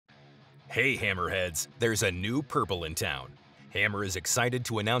Hey Hammerheads, there's a new Purple in town. Hammer is excited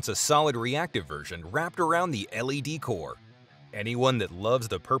to announce a solid reactive version wrapped around the LED core. Anyone that loves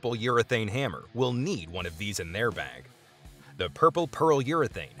the Purple Urethane Hammer will need one of these in their bag. The Purple Pearl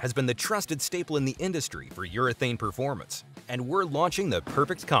Urethane has been the trusted staple in the industry for urethane performance, and we're launching the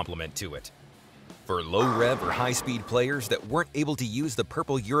perfect complement to it. For low-rev or high-speed players that weren't able to use the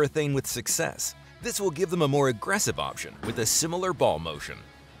Purple Urethane with success, this will give them a more aggressive option with a similar ball motion.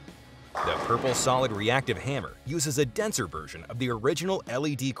 The Purple Solid Reactive Hammer uses a denser version of the original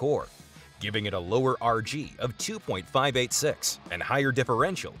LED core, giving it a lower RG of 2.586 and higher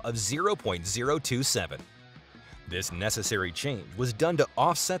differential of 0.027. This necessary change was done to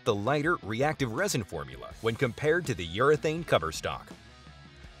offset the lighter reactive resin formula when compared to the urethane cover stock.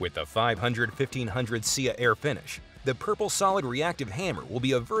 With the 500-1500 SiaAir finish, the Purple Solid Reactive Hammer will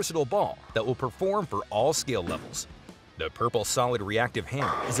be a versatile ball that will perform for all scale levels. The Purple Solid Reactive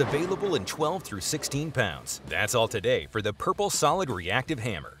Hammer is available in 12 through 16 pounds. That's all today for the Purple Solid Reactive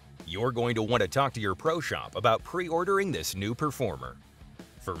Hammer. You're going to want to talk to your pro shop about pre-ordering this new performer.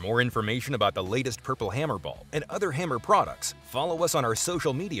 For more information about the latest Purple Hammer Ball and other Hammer products, follow us on our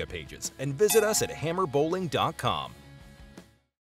social media pages and visit us at hammerbowling.com.